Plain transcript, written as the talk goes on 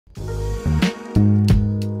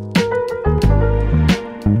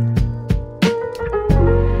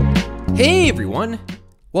Hey everyone,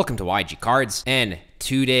 welcome to YG Cards, and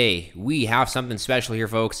today we have something special here,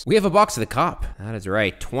 folks. We have a box of the Cup. That is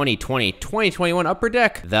right, 2020-2021 Upper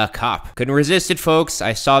Deck, the Cup. Couldn't resist it, folks.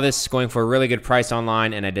 I saw this going for a really good price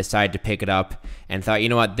online, and I decided to pick it up and thought, you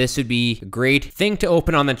know what, this would be a great thing to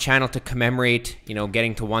open on the channel to commemorate, you know,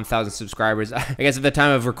 getting to 1,000 subscribers. I guess at the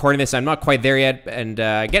time of recording this, I'm not quite there yet, and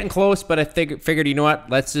getting close, but I figured, you know what,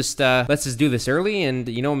 let's just do this early, and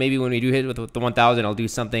you know, maybe when we do hit with the 1,000, I'll do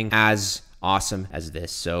something as awesome as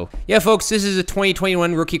this. So yeah, folks, this is a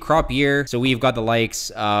 2021 rookie crop year. So we've got the likes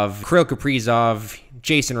of Kirill Kaprizov,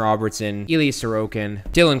 Jason Robertson, Ilya Sorokin,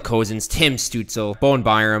 Dylan Cozens, Tim Stützle, Bowen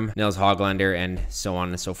Byram, Nils Hoglander, and so on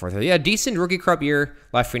and so forth. So yeah, decent rookie crop year.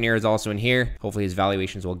 Lafreniere is also in here. Hopefully his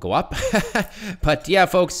valuations will go up. But yeah,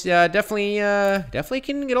 folks, definitely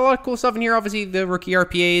can get a lot of cool stuff in here. Obviously, the rookie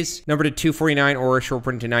RPAs, numbered to 249 or short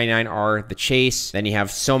printed to 99 are the chase. Then you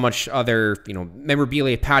have so much other, you know,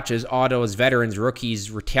 memorabilia, patches, autos, veterans,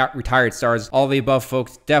 rookies, retired stars, all the above,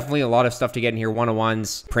 folks. Definitely a lot of stuff to get in here.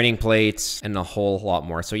 101s, printing plates, and a whole lot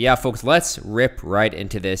more. So yeah, folks, let's rip right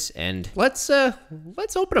into this, and let's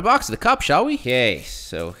open a box of the Cup, shall we? Okay,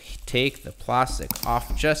 so take the plastic off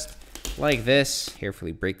just like this.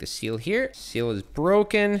 Carefully break the seal here. Seal is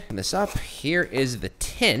broken. Open this up. Here is the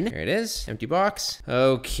tin. Here it is. Empty box.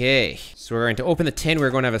 Okay. So we're going to open the tin. We're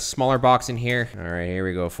going to have a smaller box in here. All right, here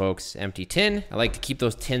we go, folks. Empty tin. I like to keep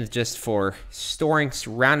those tins just for storing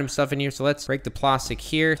random stuff in here. So let's break the plastic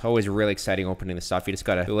here. It's always really exciting opening the stuff. You just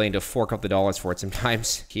gotta be willing to fork up the dollars for it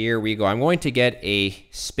sometimes. Here we go. I'm going to get a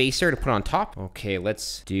spacer to put on top. Okay,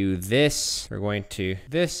 let's do this. We're going to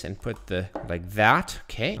this and put the like that.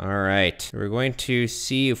 Okay. All right. We're going to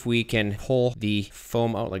see if we can pull the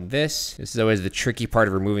foam out like this. This is always the tricky part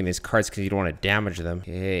of removing these cards because you don't want to damage them.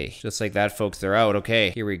 Okay, just like that, folks, they're out. Okay,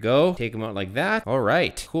 here we go. Take them out like that. All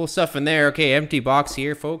right, cool stuff in there. Okay, empty box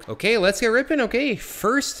here, folks. Okay, let's get ripping. Okay,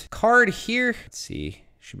 first card here. Let's see,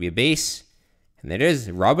 should be a base. And there it is,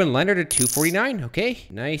 Robin Lehner to 249. Okay,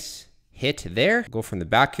 nice hit there. Go from the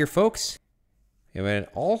back here, folks. We have an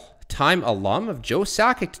all-time alum of Joe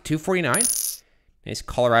Sakic to 249. Nice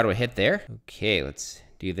Colorado hit there. Okay, let's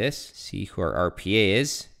do this. See who our RPA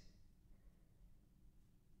is.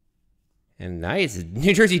 And nice.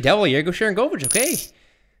 New Jersey Devil, Yegor Sharangovich. Okay,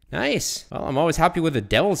 nice. Well, I'm always happy with the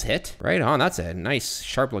Devil's hit. Right on. That's a nice,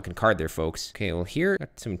 sharp-looking card there, folks. Okay, well, here,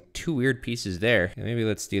 got some two weird pieces there. Okay, maybe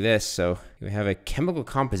let's do this. So we have a chemical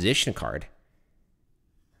composition card.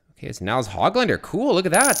 Okay, it's Nils Hoglander. Cool, look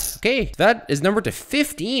at that. Okay, that is numbered to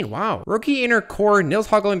 15. Wow. Rookie inner core, Nils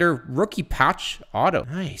Hoglander rookie patch auto.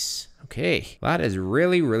 Nice. Okay, that is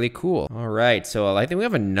really, really cool. All right, so I think we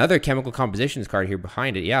have another chemical compositions card here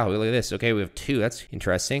behind it. Yeah, look at this. Okay, we have two. That's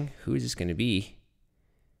interesting. Who is this going to be?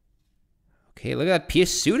 Okay, look at that.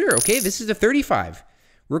 Pius Suter. Okay, this is the 35.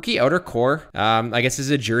 Rookie outer core. I guess this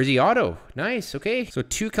is a jersey auto. Nice. Okay, so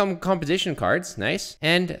two composition cards. Nice.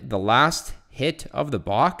 And the last hit of the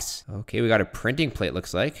box. Okay, we got a printing plate,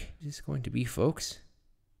 looks like. What is this going to be, folks?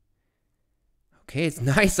 Okay, it's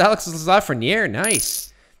nice. Alex Lafreniere, nice.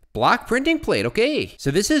 Black printing plate, okay.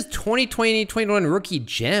 So this is 2020-21 rookie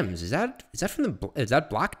gems. Is that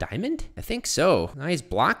Black Diamond? I think so. Nice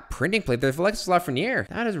black printing plate there for Alexis Lafreniere.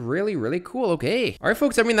 That is really, really cool, okay. All right,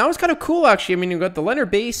 folks, I mean, that was kind of cool, actually. I mean, you've got the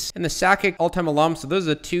Lehner base and the Sakic all-time alum. So those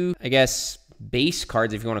are the two, I guess, base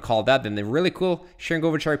cards, if you want to call it that. Then the really cool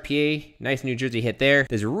Sharangovich RPA, nice New Jersey hit there.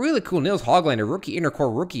 There's a really cool Nils Hoglander rookie inner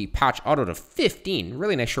core rookie patch auto to 15.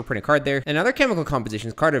 Really nice short printed card there. Another chemical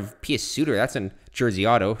compositions card of Pius Suter, that's a jersey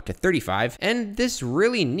auto to 35. And this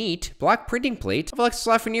really neat black printing plate of Alexis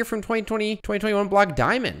Lafreniere from 2020-2021 Black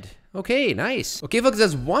Diamond. Okay, nice. Okay, folks,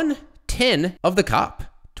 that's 110 of the Cup.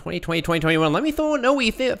 2020-2021. Let me know what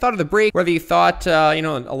you thought of the break. Whether you thought, you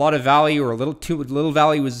know, a lot of value or a little too little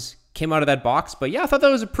value came out of that box. But yeah, I thought that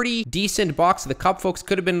was a pretty decent box. The Cup, folks,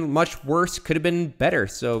 could have been much worse, could have been better.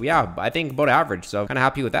 So yeah, I think about average. So kind of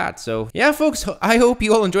happy with that. So yeah, folks, I hope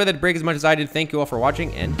you all enjoyed that break as much as I did. Thank you all for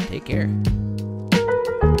watching and take care.